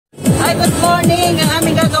Hi, good morning. Ang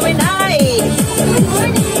aming gagawin ay... Good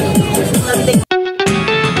morning.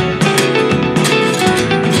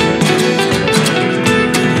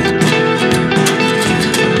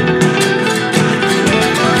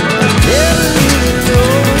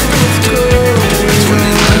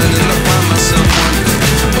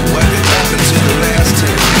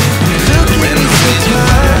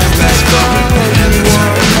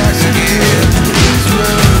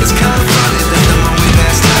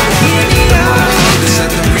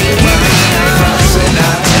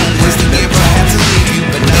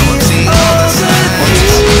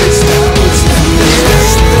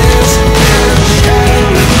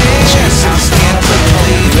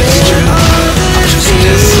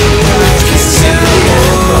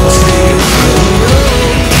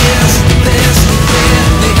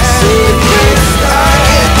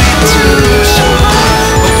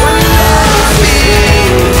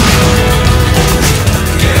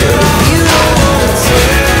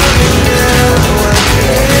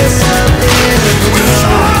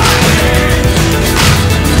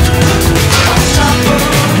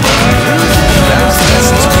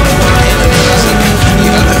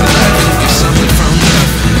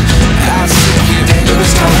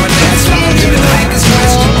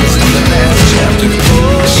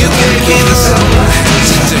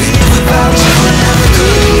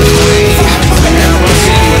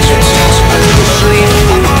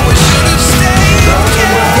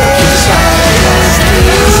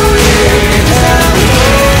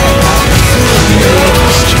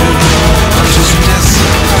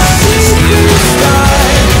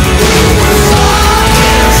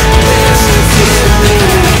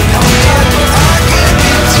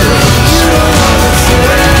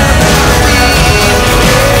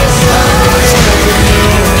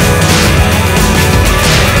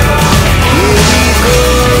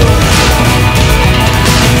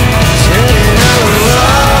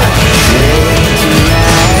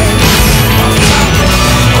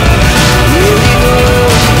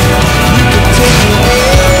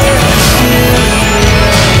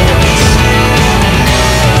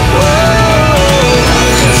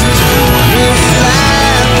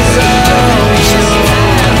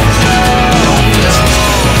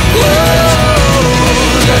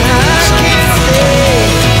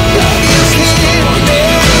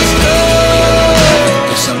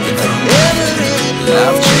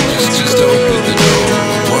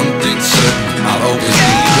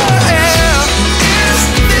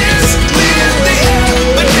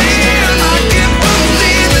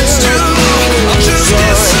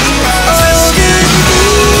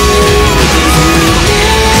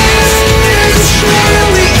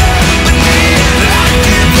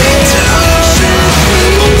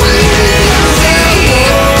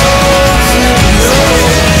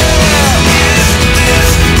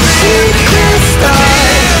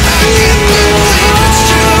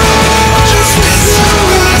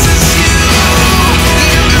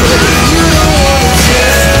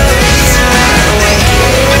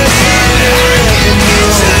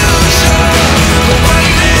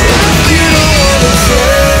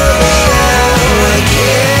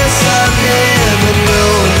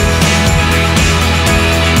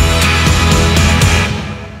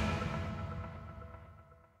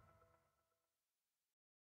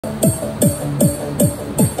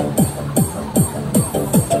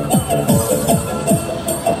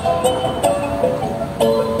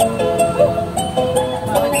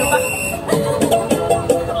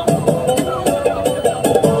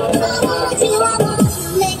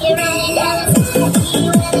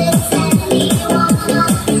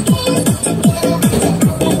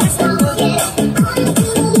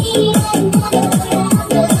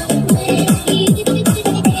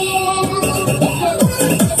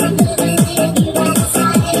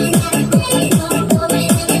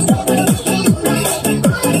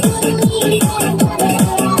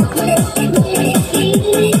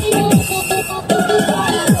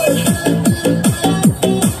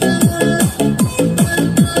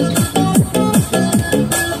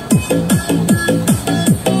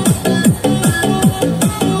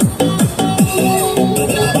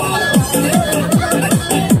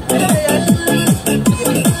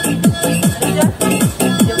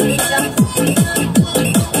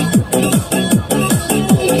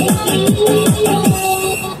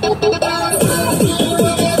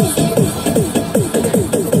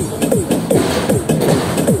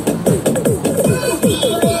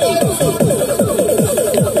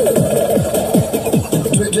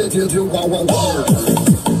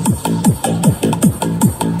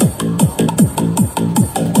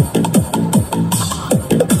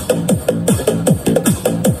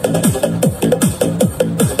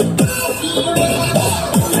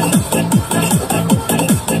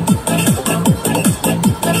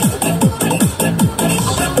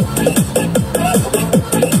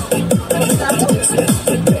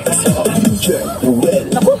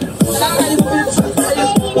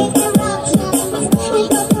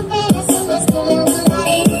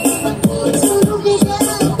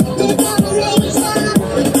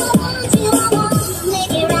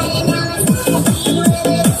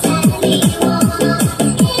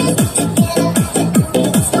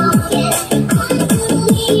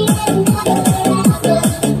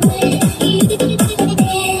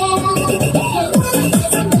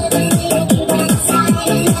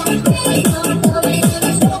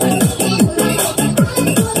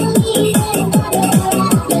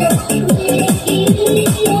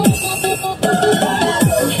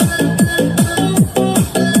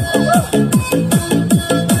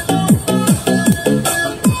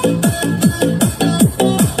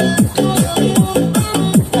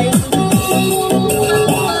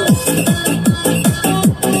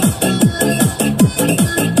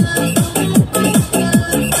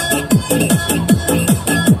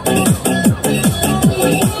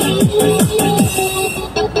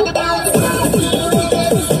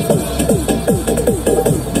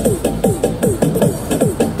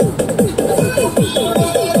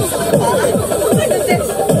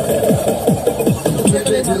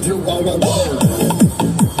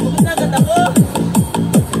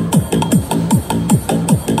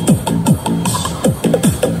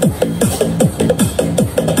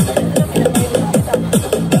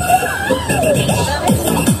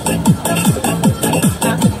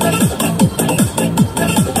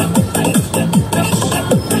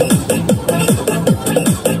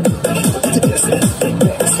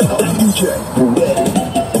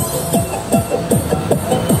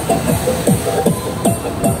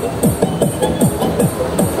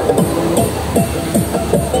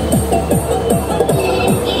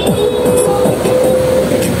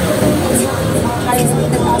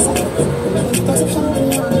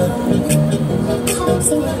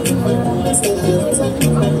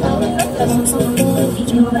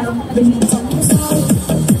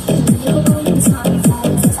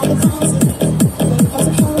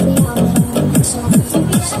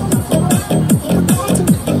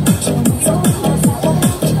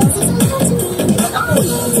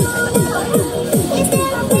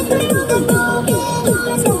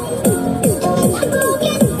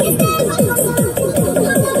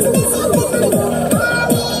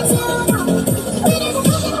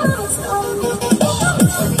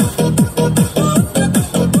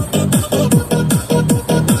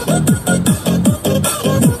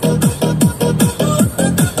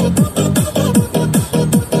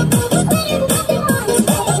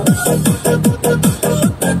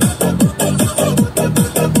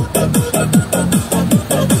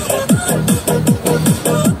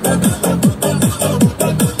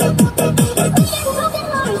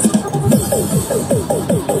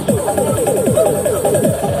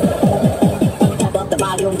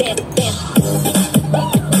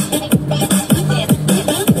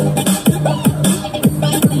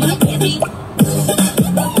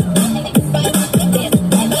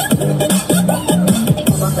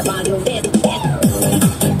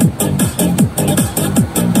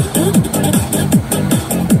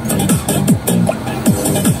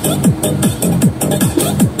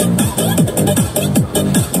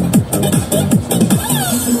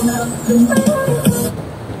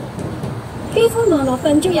 肌膚望落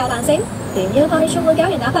瞓足有彈性，連腰可以充滿膠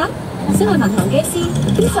原打法。小內文堂機師，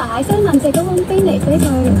披薩蟹西文隻公飛嚟飛去，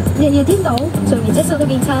日夜顛倒，睡眠質素都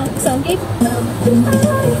變差，上機。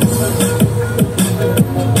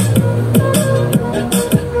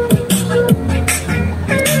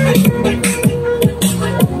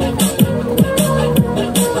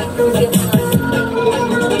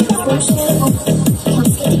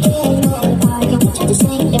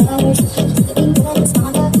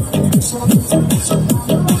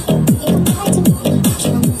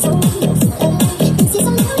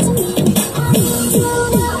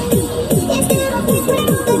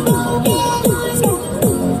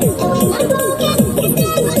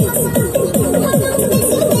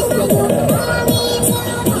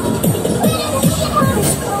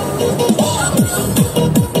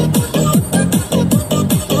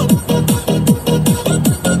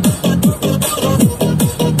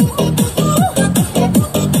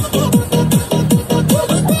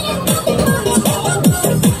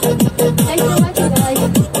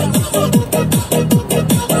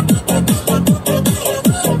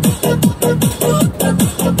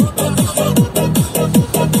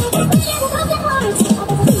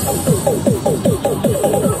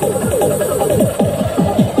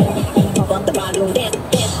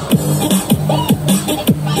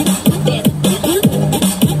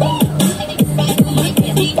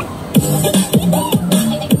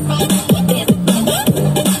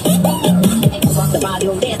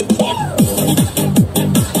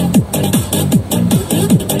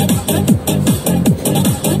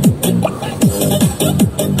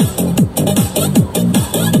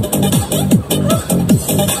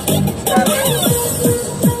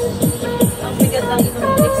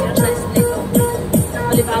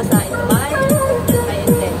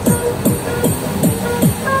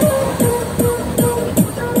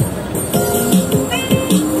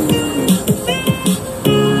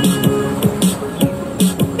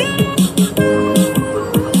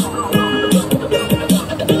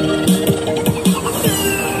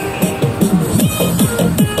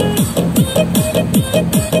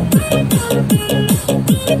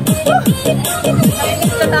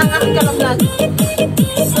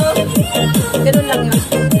Ganun lang yun.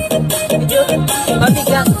 Medyo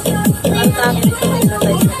mabigat. Ang tangin ito na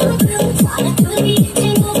exercise na ito.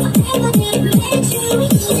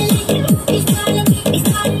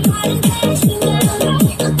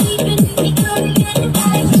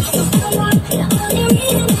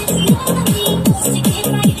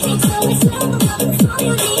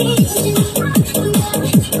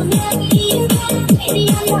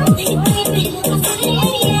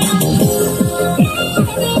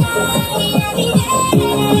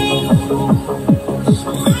 Yeah.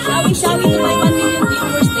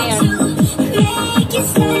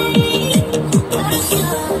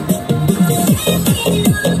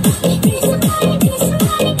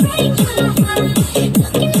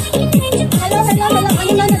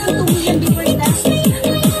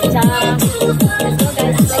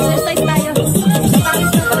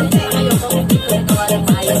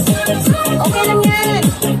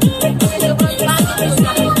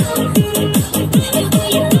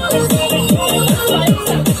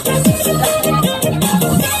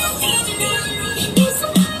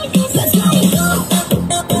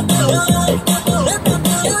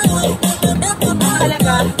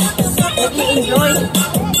 mag-enjoy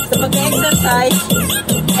sa pag-exercise,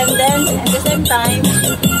 and then at the same time,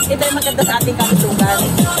 ito ay maganda sa ating kalusugan.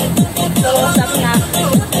 So, sabi nga,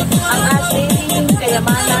 ang ating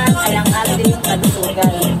kayamanan ay ang ating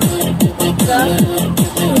kalusugan. So,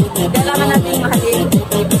 kailangan natin mahalin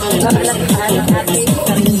ang ating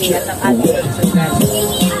sarili at ang ating kalusugan.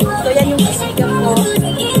 So, yan yung kaibigan ko.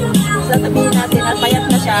 Sasabihin natin na payat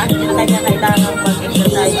na siya, na kanya kailangan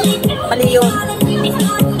mag-exercise. Mali yun.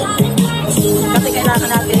 Kasi kailangan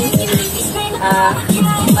natin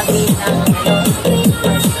maging ang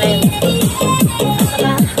strength.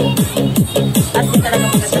 At talaga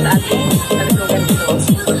maganda sa ating kalusugan dito.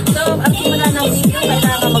 So, ang simula ng video,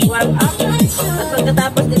 kailangan mag-warm up. At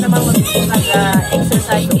pagkatapos din naman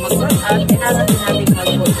mag-exercise o mag-workout, kailangan din natin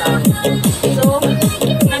mag-workout. So,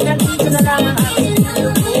 hanggang dito na lang ang ating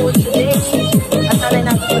video today. At sana'y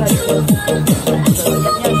natin